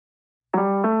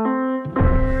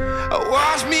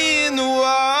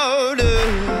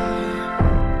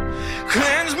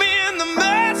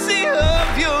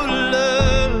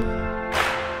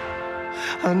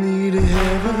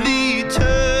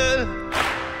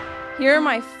Here are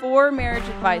my 4 marriage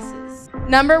advices.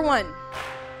 Number 1,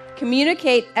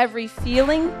 communicate every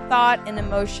feeling, thought, and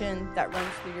emotion that runs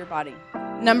through your body.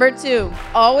 Number 2,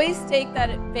 always take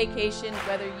that vacation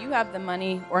whether you have the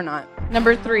money or not.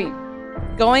 Number 3,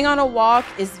 going on a walk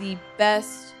is the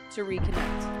best to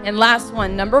reconnect. And last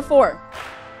one, number 4,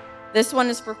 this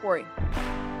one is for Corey.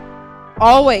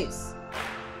 Always,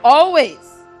 always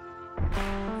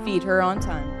feed her on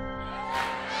time.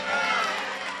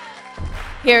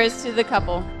 Here is to the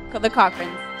couple, the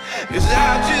Cochrans. 'Cause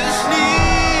I just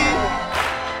need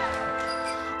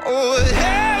a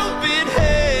helping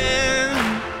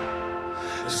hand.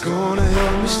 It's gonna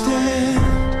help me stand.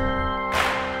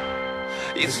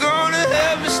 It's gonna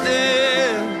help me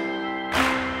stand.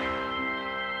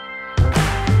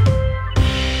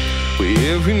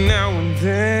 Every now and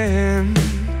then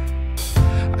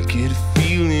I get a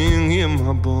feeling in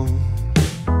my bones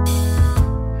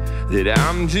that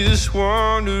I'm just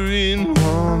wandering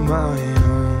on my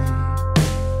own.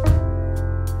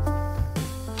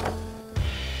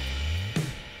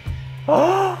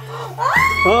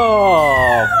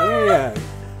 Oh man,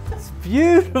 it's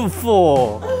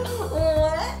beautiful.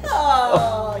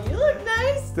 Wow, you look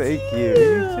nice. Thank you.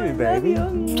 You too, baby.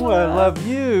 I love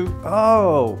you.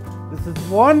 Oh, this is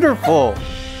wonderful.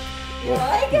 You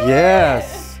like it?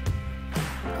 Yes.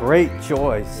 Great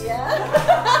choice. Yeah.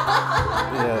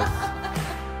 Yes.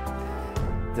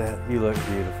 You look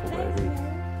beautiful, baby.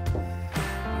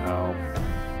 Oh,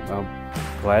 I'm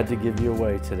glad to give you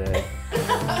away today.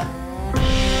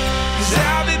 'Cause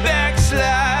I'll be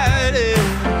backsliding.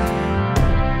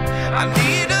 I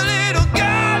need a little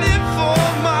guiding for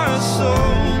my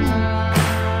soul.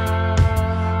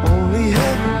 Only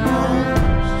heaven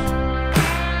knows.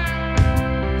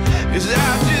 'Cause I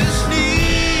just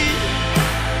need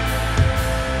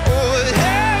a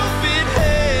helping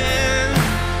hand.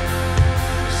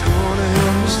 It's gonna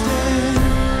help me stand.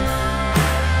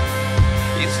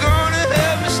 It's gonna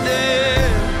help me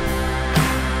stand.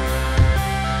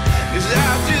 'Cause I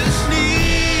just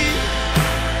need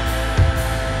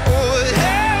a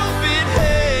helping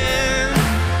hand.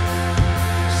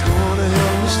 It's gonna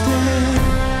help me stand.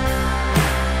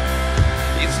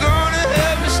 It's gonna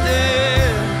help me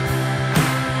stand.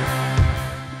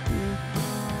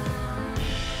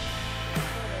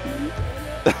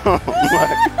 Oh my.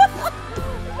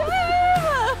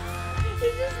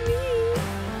 It's just me.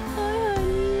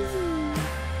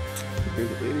 You're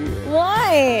an idiot.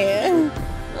 Why?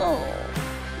 Oh,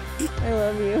 I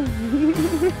love you. I'm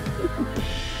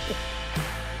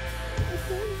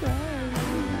so sorry.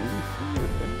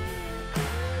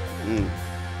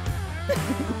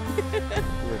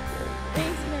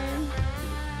 Thanks, man.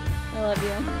 I love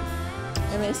you.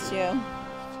 I missed you.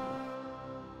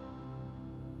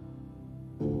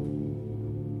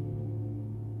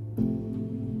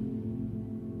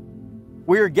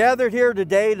 We are gathered here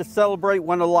today to celebrate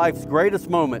one of life's greatest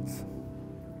moments,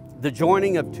 the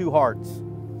joining of 2 hearts.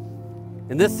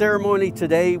 In this ceremony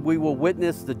today, we will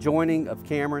witness the joining of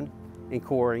Kameron and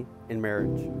Corry in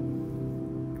marriage.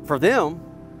 For them,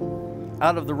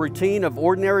 out of the routine of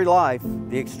ordinary life,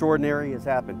 the extraordinary has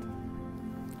happened.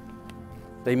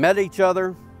 They met each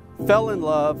other, fell in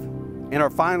love, and are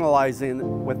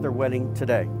finalizing with their wedding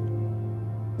today.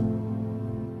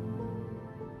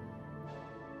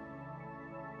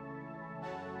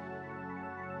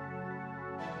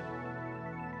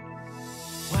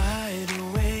 Wide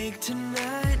awake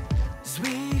tonight as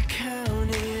we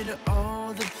counted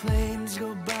all the planes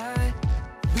go by.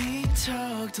 We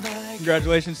talked like.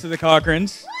 Congratulations to the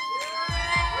Cochrans.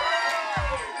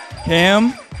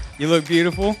 Cam, you look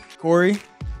beautiful. Corey,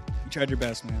 you tried your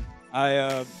best, man.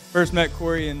 I first met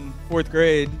Corey in 4th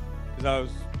grade because I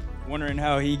was wondering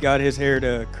how he got his hair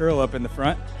to curl up in the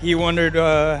front. He wondered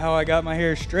how I got my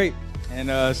hair straight. And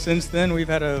since then, we've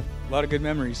had a lot of good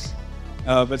memories.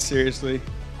 But seriously,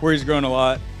 Corey's grown a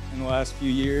lot in the last few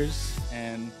years,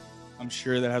 and I'm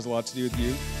sure that has a lot to do with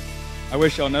you. I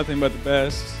wish y'all nothing but the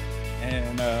best,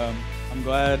 and I'm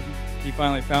glad he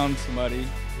finally found somebody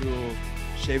who will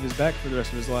shave his back for the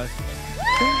rest of his life.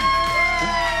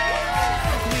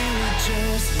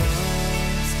 Just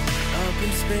lost up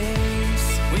in space.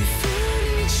 We found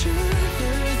each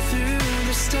other through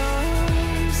the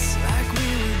stars, like we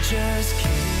were just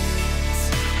kids.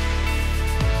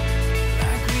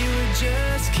 Like we were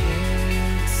just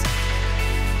kids.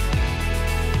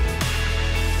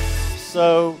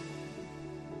 So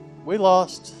we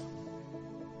lost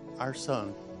our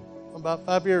son about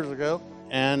 5 years ago,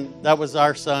 and that was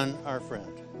our son, our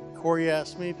friend. Corey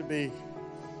asked me to be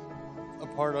a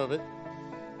part of it,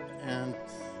 and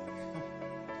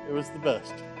it was the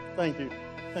best. Thank you.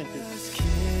 Thank you.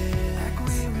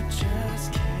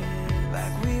 just kids.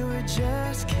 Like we were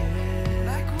just kids.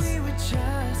 Like we were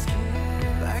just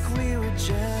kids. Like we were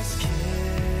just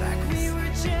kids. Like we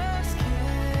were just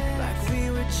kids. Like we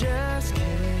were just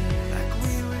kids. Like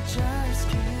we were just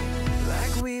kids.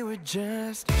 Like we were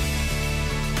just.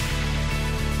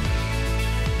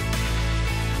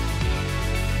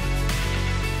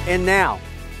 And now,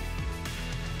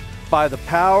 by the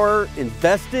power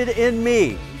invested in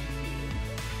me,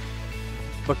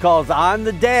 because I'm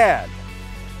the dad,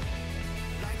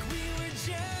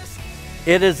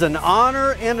 it is an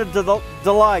honor and a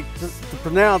delight to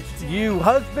pronounce you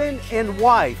husband and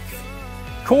wife.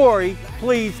 Corry,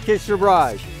 please kiss your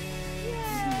bride.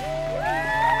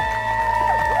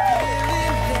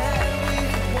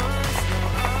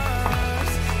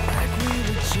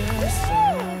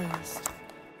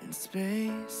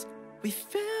 Space, we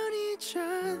found each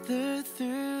other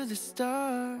through the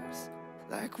stars,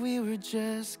 like we were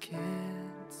just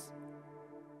kids,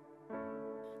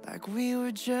 like we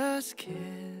were just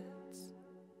kids.